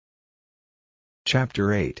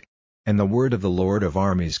Chapter 8. And the word of the Lord of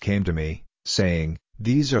armies came to me, saying,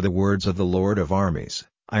 These are the words of the Lord of armies,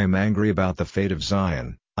 I am angry about the fate of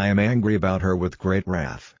Zion, I am angry about her with great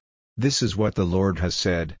wrath. This is what the Lord has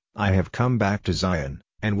said, I have come back to Zion,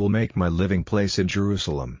 and will make my living place in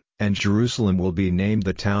Jerusalem, and Jerusalem will be named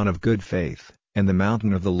the town of good faith, and the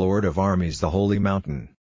mountain of the Lord of armies the holy mountain.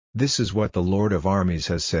 This is what the Lord of armies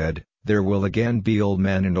has said, there will again be old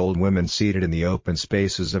men and old women seated in the open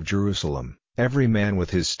spaces of Jerusalem, every man with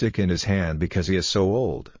his stick in his hand because he is so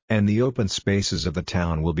old. And the open spaces of the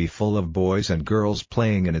town will be full of boys and girls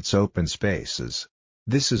playing in its open spaces.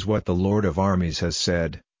 This is what the Lord of armies has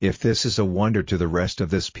said, if this is a wonder to the rest of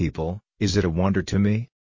this people, is it a wonder to me?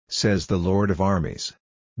 Says the Lord of armies.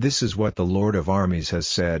 This is what the Lord of armies has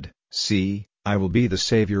said, see, I will be the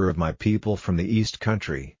Savior of my people from the east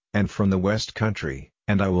country, and from the west country,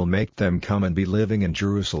 and I will make them come and be living in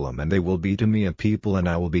Jerusalem, and they will be to me a people and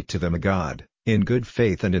I will be to them a God, in good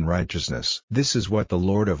faith and in righteousness. This is what the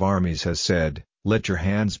Lord of armies has said, let your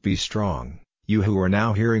hands be strong, you who are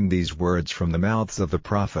now hearing these words from the mouths of the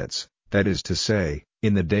prophets, that is to say,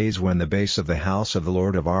 in the days when the base of the house of the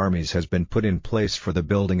Lord of armies has been put in place for the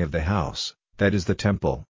building of the house, that is the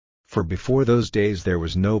temple. For before those days there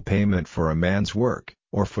was no payment for a man's work,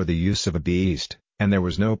 or for the use of a beast, and there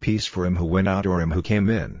was no peace for him who went out or him who came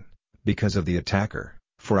in, because of the attacker,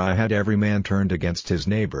 for I had every man turned against his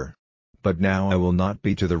neighbor. But now I will not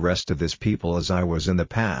be to the rest of this people as I was in the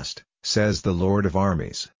past, says the Lord of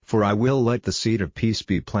armies. For I will let the seed of peace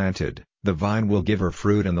be planted, the vine will give her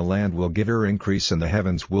fruit and the land will give her increase and the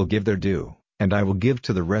heavens will give their dew, and I will give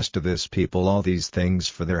to the rest of this people all these things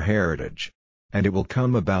for their heritage. And it will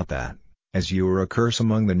come about that, as you are a curse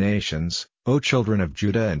among the nations, O children of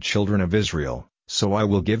Judah and children of Israel, so I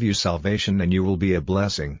will give you salvation and you will be a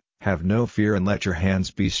blessing, have no fear and let your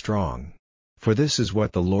hands be strong. For this is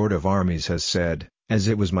what the Lord of armies has said, as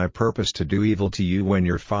it was my purpose to do evil to you when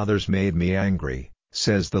your fathers made me angry,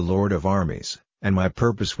 says the Lord of armies, and my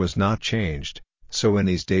purpose was not changed, so in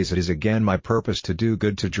these days it is again my purpose to do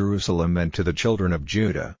good to Jerusalem and to the children of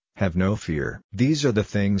Judah, have no fear. These are the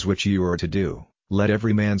things which you are to do, let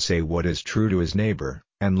every man say what is true to his neighbor,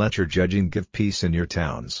 and let your judging give peace in your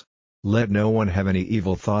towns. Let no one have any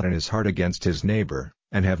evil thought in his heart against his neighbor,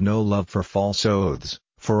 and have no love for false oaths,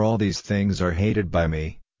 for all these things are hated by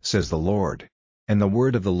me, says the Lord. And the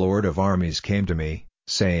word of the Lord of armies came to me,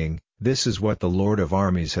 saying, This is what the Lord of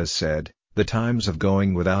armies has said, the times of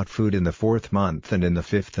going without food in the 4th month and in the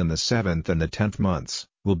 5th and the 7th and the 10th months,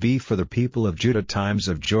 will be for the people of Judah times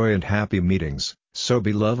of joy and happy meetings, so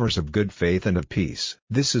be lovers of good faith and of peace.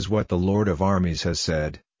 This is what the Lord of armies has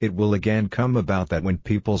said, it will again come about that when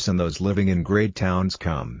peoples and those living in great towns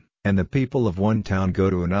come, and the people of one town go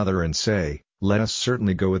to another and say, Let us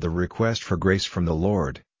certainly go with a request for grace from the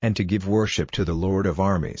Lord, and to give worship to the Lord of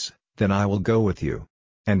armies, then I will go with you.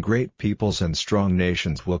 And great peoples and strong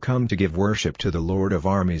nations will come to give worship to the Lord of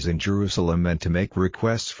armies in Jerusalem and to make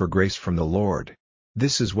requests for grace from the Lord.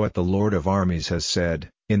 This is what the Lord of armies has said,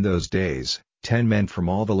 in those days, 10 men from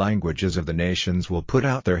all the languages of the nations will put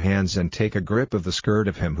out their hands and take a grip of the skirt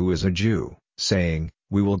of him who is a Jew, saying,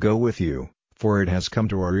 We will go with you, for it has come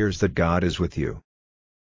to our ears that God is with you.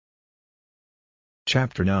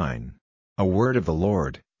 Chapter 9. A word of the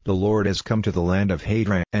Lord has come to the land of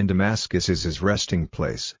Hadran, and Damascus is his resting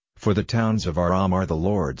place, for the towns of Aram are the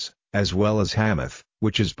Lord's, as well as Hamath,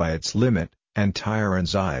 which is by its limit, and Tyre and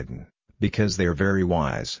Zidon, because they are very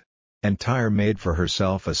wise. And Tyre made for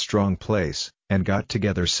herself a strong place, and got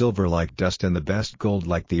together silver like dust and the best gold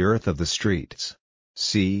like the earth of the streets.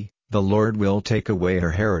 See, the Lord will take away her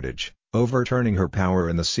heritage, overturning her power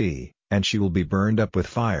in the sea, and she will be burned up with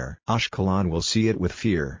fire. Ashkelon will see it with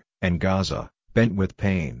fear, and Gaza, bent with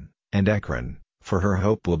pain, and Ekron, for her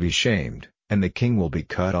hope will be shamed, and the king will be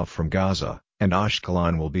cut off from Gaza, and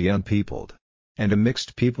Ashkelon will be unpeopled. And a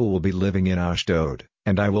mixed people will be living in Ashdod,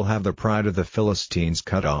 and I will have the pride of the Philistines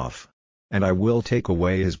cut off. And I will take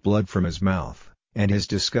away his blood from his mouth, and his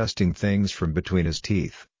disgusting things from between his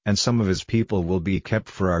teeth, and some of his people will be kept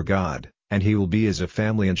for our God, and he will be as a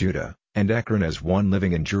family in Judah, and Ekron as one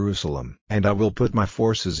living in Jerusalem. And I will put my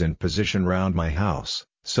forces in position round my house,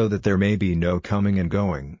 so that there may be no coming and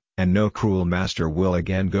going, and no cruel master will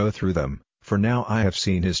again go through them, for now I have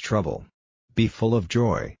seen his trouble. Be full of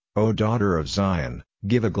joy, O daughter of Zion,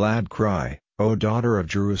 give a glad cry, O daughter of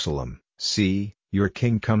Jerusalem, see, your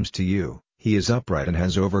king comes to you, he is upright and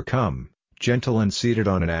has overcome, gentle and seated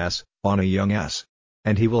on an ass, on a young ass.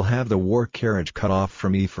 And he will have the war carriage cut off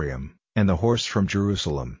from Ephraim, and the horse from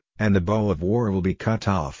Jerusalem, and the bow of war will be cut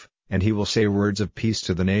off, and he will say words of peace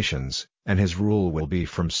to the nations, and his rule will be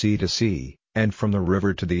from sea to sea, and from the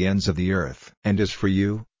river to the ends of the earth. And as for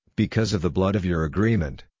you, because of the blood of your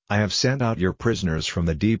agreement, I have sent out your prisoners from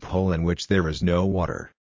the deep hole in which there is no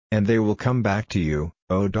water. And they will come back to you,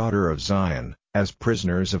 O daughter of Zion, as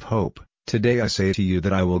prisoners of hope. Today I say to you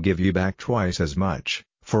that I will give you back twice as much,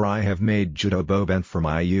 for I have made Judah a bow bent for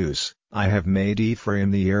my use, I have made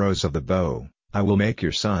Ephraim the arrows of the bow. I will make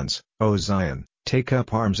your sons, O Zion, take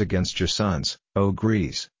up arms against your sons, O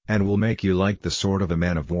Greece, and will make you like the sword of a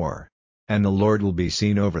man of war. And the Lord will be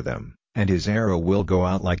seen over them, and his arrow will go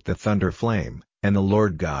out like the thunder flame, and the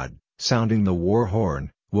Lord God, sounding the war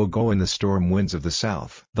horn, will go in the storm winds of the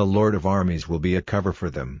south. The Lord of armies will be a cover for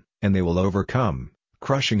them, and they will overcome,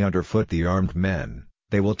 crushing underfoot the armed men.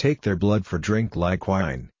 They will take their blood for drink like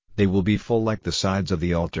wine, they will be full like the sides of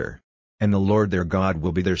the altar. And the Lord their God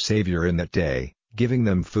will be their Savior in that day, giving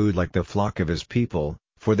them food like the flock of his people,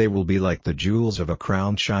 for they will be like the jewels of a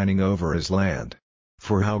crown shining over his land.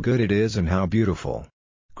 For how good it is and how beautiful!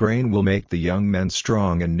 Grain will make the young men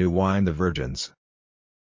strong and new wine the virgins.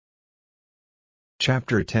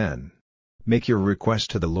 Chapter 10. Make your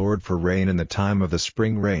request to the Lord for rain in the time of the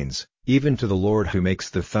spring rains, even to the Lord who makes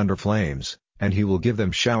the thunder flames, and he will give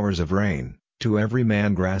them showers of rain, to every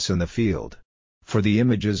man grass in the field. For the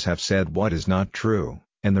images have said what is not true,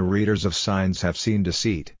 and the readers of signs have seen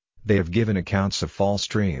deceit. They have given accounts of false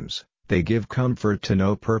dreams, they give comfort to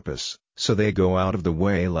no purpose, so they go out of the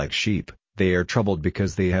way like sheep, they are troubled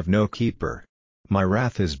because they have no keeper. My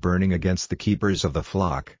wrath is burning against the keepers of the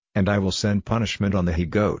flock, and I will send punishment on the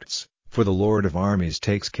he-goats, for the Lord of armies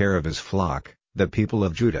takes care of his flock, the people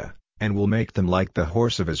of Judah, and will make them like the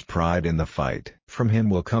horse of his pride in the fight. From him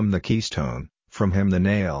will come the keystone, from him the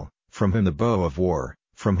nail, from him the bow of war,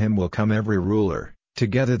 from him will come every ruler.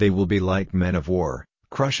 Together they will be like men of war,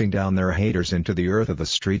 crushing down their haters into the earth of the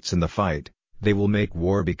streets in the fight. They will make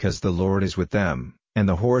war because the Lord is with them, and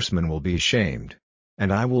the horsemen will be ashamed.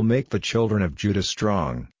 And I will make the children of Judah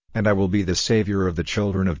strong, and I will be the Savior of the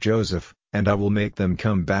children of Joseph, and I will make them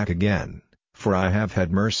come back again, for I have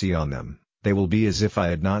had mercy on them. They will be as if I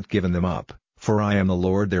had not given them up, for I am the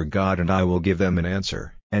Lord their God, and I will give them an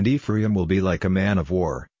answer. And Ephraim will be like a man of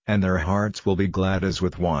war, and their hearts will be glad as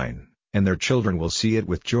with wine, and their children will see it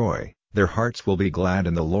with joy, their hearts will be glad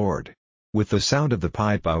in the Lord. With the sound of the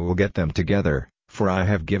pipe I will get them together, for I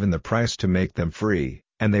have given the price to make them free,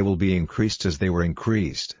 and they will be increased as they were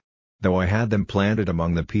increased. Though I had them planted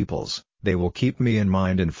among the peoples, they will keep me in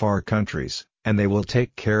mind in far countries, and they will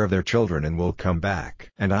take care of their children and will come back.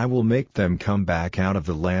 And I will make them come back out of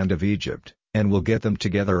the land of Egypt, and will get them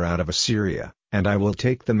together out of Assyria, and I will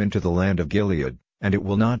take them into the land of Gilead, and it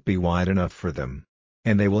will not be wide enough for them.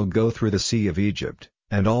 And they will go through the sea of Egypt,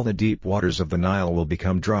 and all the deep waters of the Nile will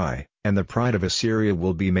become dry, and the pride of Assyria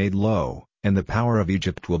will be made low, and the power of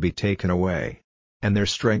Egypt will be taken away. And their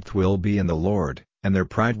strength will be in the Lord, and their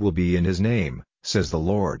pride will be in his name, says the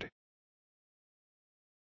Lord.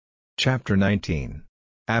 Chapter 19.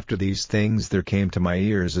 After these things there came to my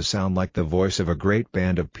ears a sound like the voice of a great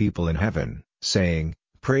band of people in heaven, saying,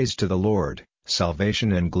 Praise to the Lord,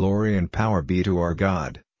 salvation and glory and power be to our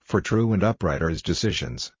God, for true and upright are his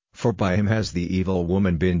decisions, for by him has the evil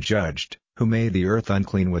woman been judged, who made the earth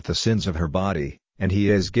unclean with the sins of her body, and he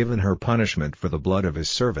has given her punishment for the blood of his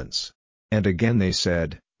servants. And again they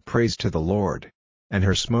said, Praise to the Lord. And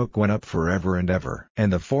her smoke went up forever and ever.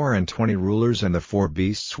 And the 24 rulers and the 4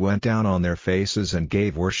 beasts went down on their faces and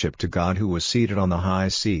gave worship to God who was seated on the high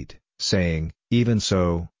seat, saying, Even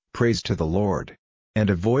so, praise to the Lord. And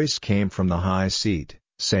a voice came from the high seat,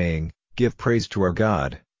 saying, Give praise to our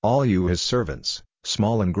God, all you his servants,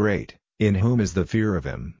 small and great, in whom is the fear of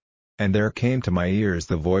him. And there came to my ears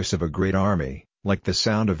the voice of a great army, like the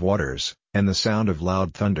sound of waters, and the sound of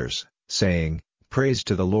loud thunders, saying, Praise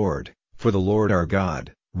to the Lord, for the Lord our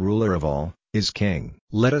God, ruler of all, is King.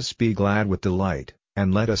 Let us be glad with delight,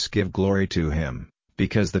 and let us give glory to him,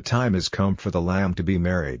 because the time is come for the Lamb to be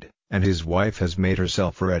married, and his wife has made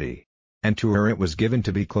herself ready. And to her it was given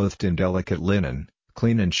to be clothed in delicate linen,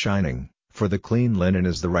 clean and shining, for the clean linen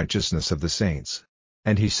is the righteousness of the saints.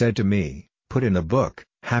 And he said to me, Put in a book,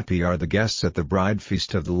 Happy are the guests at the bride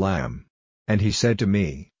feast of the Lamb. And he said to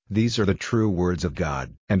me, These are the true words of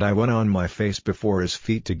God. And I went on my face before his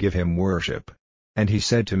feet to give him worship. And he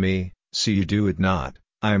said to me, See you do it not,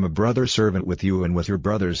 I am a brother servant with you and with your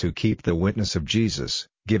brothers who keep the witness of Jesus.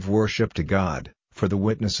 Give worship to God, for the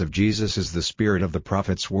witness of Jesus is the spirit of the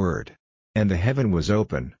prophet's word. And the heaven was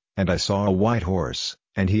open, and I saw a white horse,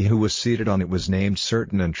 and he who was seated on it was named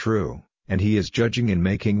Certain and True, and he is judging and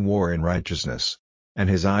making war in righteousness. And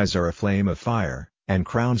his eyes are a flame of fire, and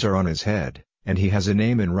crowns are on his head, and he has a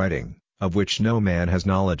name in writing, of which no man has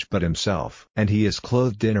knowledge but himself. And he is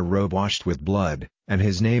clothed in a robe washed with blood, and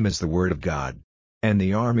his name is the Word of God. And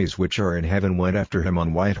the armies which are in heaven went after him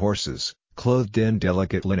on white horses, clothed in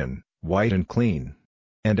delicate linen, white and clean.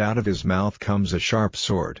 And out of his mouth comes a sharp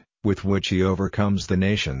sword, with which he overcomes the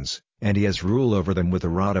nations, and he has rule over them with a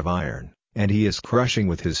rod of iron, and he is crushing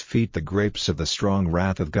with his feet the grapes of the strong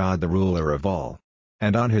wrath of God the ruler of all.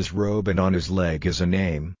 And on his robe and on his leg is a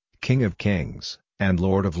name, King of Kings, and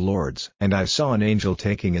Lord of Lords. And I saw an angel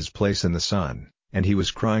taking his place in the sun, and he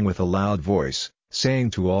was crying with a loud voice,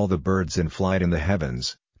 saying to all the birds in flight in the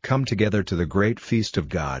heavens, Come together to the great feast of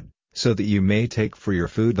God, so that you may take for your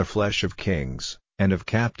food the flesh of kings, and of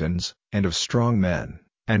captains, and of strong men,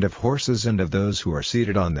 and of horses and of those who are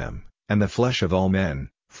seated on them, and the flesh of all men,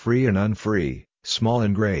 free and unfree, small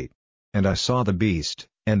and great. And I saw the beast,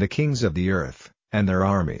 and the kings of the earth, and their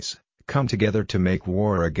armies, come together to make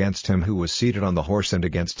war against him who was seated on the horse and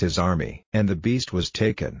against his army. And the beast was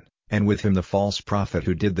taken, and with him the false prophet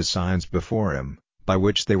who did the signs before him, by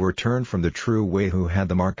which they were turned from the true way, who had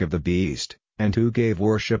the mark of the beast, and who gave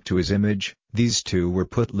worship to his image. These two were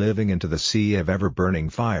put living into the sea of ever-burning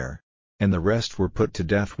fire. And the rest were put to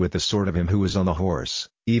death with the sword of him who was on the horse,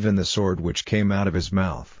 even the sword which came out of his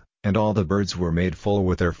mouth, and all the birds were made full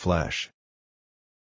with their flesh.